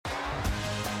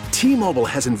T-Mobile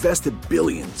has invested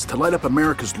billions to light up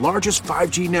America's largest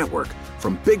 5G network,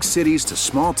 from big cities to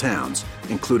small towns,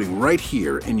 including right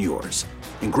here in yours.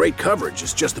 And great coverage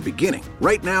is just the beginning.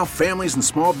 Right now, families and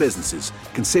small businesses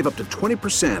can save up to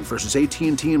 20% versus AT&T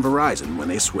and Verizon when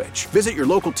they switch. Visit your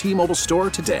local T-Mobile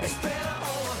store today.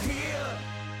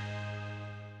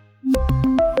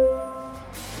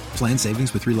 Plan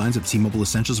savings with 3 lines of T-Mobile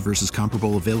Essentials versus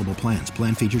comparable available plans.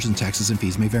 Plan features and taxes and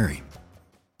fees may vary.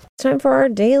 Time for our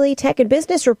daily tech and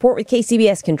business report with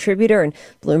KCBS contributor and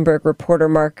Bloomberg reporter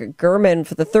Mark Gurman.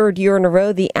 For the third year in a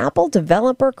row, the Apple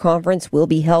Developer Conference will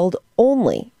be held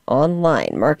only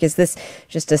online. Mark, is this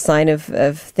just a sign of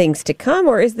things to come,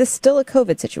 or is this still a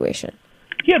COVID situation?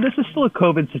 Yeah, this is still a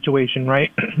COVID situation,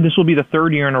 right? This will be the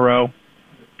third year in a row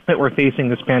that we're facing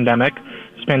this pandemic.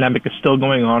 This pandemic is still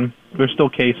going on. There's still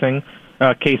cases,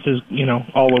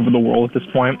 all over the world at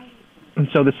this point. And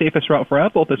so the safest route for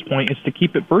Apple at this point is to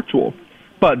keep it virtual.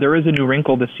 But there is a new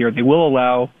wrinkle this year. They will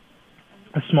allow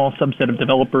a small subset of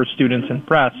developers, students, and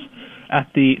press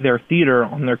at their theater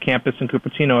on their campus in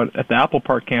Cupertino at the Apple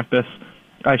Park campus,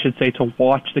 I should say, to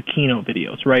watch the keynote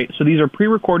videos, right? So these are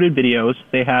pre-recorded videos.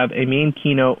 They have a main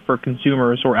keynote for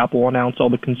consumers, where Apple will announce all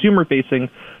the consumer-facing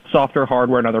software,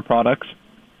 hardware, and other products.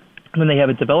 And then they have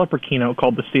a developer keynote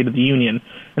called the State of the Union,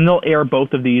 and they'll air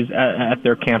both of these at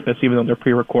their campus, even though they're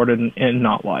pre-recorded and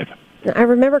not live. I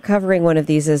remember covering one of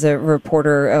these as a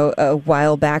reporter a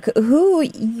while back. Who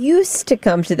used to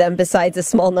come to them besides a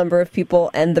small number of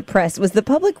people and the press? Was the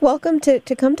public welcome to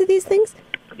come to these things?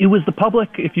 It was the public,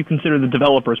 if you consider the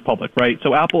developers public, right?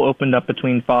 So Apple opened up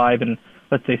between 5 and,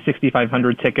 let's say,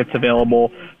 6,500 tickets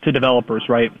available to developers,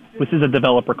 right? This is a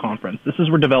developer conference. This is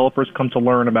where developers come to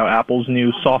learn about Apple's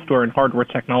new software and hardware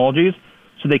technologies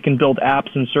so they can build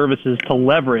apps and services to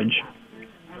leverage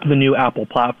the new Apple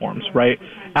platforms, right?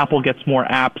 Apple gets more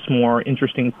apps, more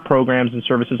interesting programs and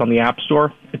services on the App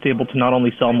Store. It's able to not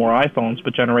only sell more iPhones,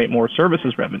 but generate more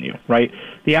services revenue, right?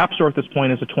 The App Store at this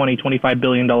point is a $20-25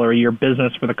 billion a year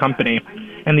business for the company,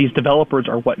 and these developers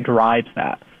are what drives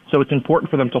that. So it's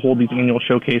important for them to hold these annual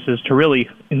showcases to really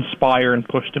inspire and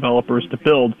push developers to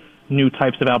build new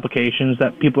types of applications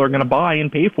that people are going to buy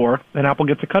and pay for, and Apple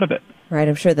gets a cut of it. Right.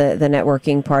 I'm sure the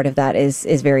networking part of that is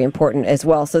very important as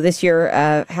well. So this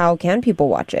year, how can people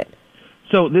watch it?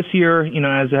 So this year,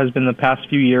 as has been the past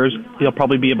few years, you'll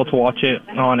probably be able to watch it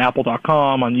on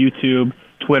Apple.com, on YouTube,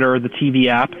 Twitter, the TV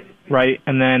app, right?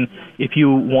 And then if you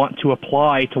want to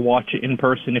apply to watch it in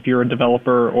person, if you're a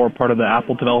developer or part of the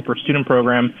Apple Developer Student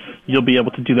Program, you'll be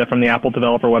able to do that from the Apple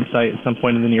Developer website at some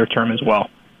point in the near term as well.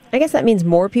 I guess that means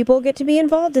more people get to be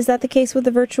involved. Is that the case with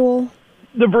the virtual?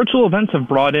 The virtual events have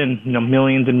brought in,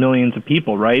 millions and millions of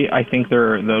people, right? I think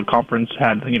the conference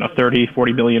had, 30,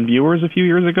 40 million viewers a few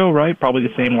years ago, right? Probably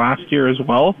the same last year as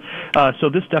well. So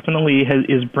this definitely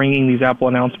is bringing these Apple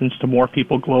announcements to more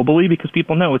people globally, because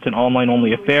people know it's an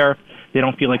online-only affair. They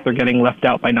don't feel like they're getting left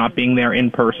out by not being there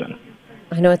in person.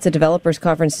 I know it's a developers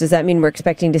conference. Does that mean we're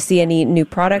expecting to see any new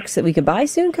products that we could buy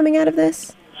soon coming out of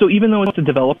this? So even though it's a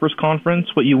developers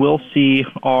conference, what you will see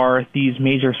are these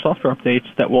major software updates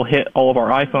that will hit all of our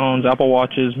iPhones, Apple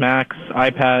Watches, Macs,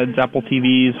 iPads, Apple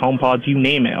TVs, HomePods, you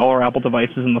name it, all our Apple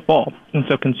devices in the fall. And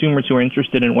so consumers who are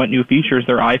interested in what new features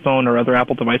their iPhone or other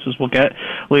Apple devices will get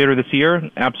later this year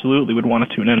absolutely would want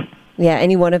to tune in. Yeah,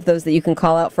 any one of those that you can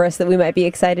call out for us that we might be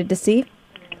excited to see?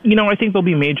 I think there'll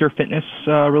be major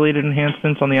fitness-related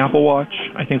enhancements on the Apple Watch.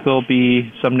 I think there'll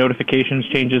be some notifications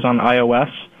changes on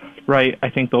iOS. Right, I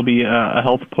think there'll be a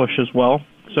health push as well.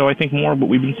 So I think more of what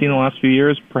we've been seeing the last few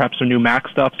years, perhaps some new Mac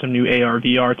stuff, some new AR,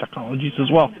 VR technologies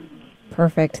as well.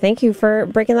 Perfect. Thank you for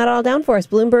breaking that all down for us.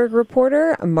 Bloomberg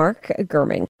reporter Mark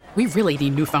Gurman. We really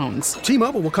need new phones.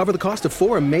 T-Mobile will cover the cost of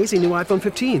 4 amazing new iPhone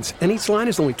 15s, and each line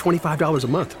is only $25 a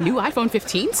month. New iPhone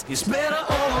 15s? It's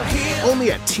better over here.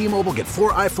 Only at T-Mobile, get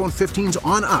 4 iPhone 15s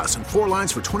on us and 4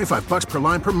 lines for $25 per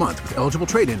line per month with eligible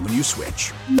trade-in when you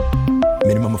switch.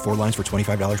 Minimum of 4 lines for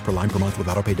 $25 per line per month with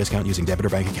autopay discount using debit or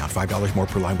bank account. $5 more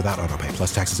per line without autopay,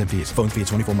 plus taxes and fees. Phone fee at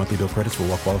 24 monthly bill credits for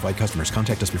well-qualified customers.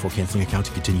 Contact us before canceling account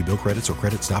to continue bill credits or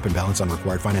credit stop and balance on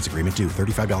required finance agreement due.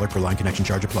 $35 per line connection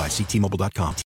charge applies. See T-Mobile.com.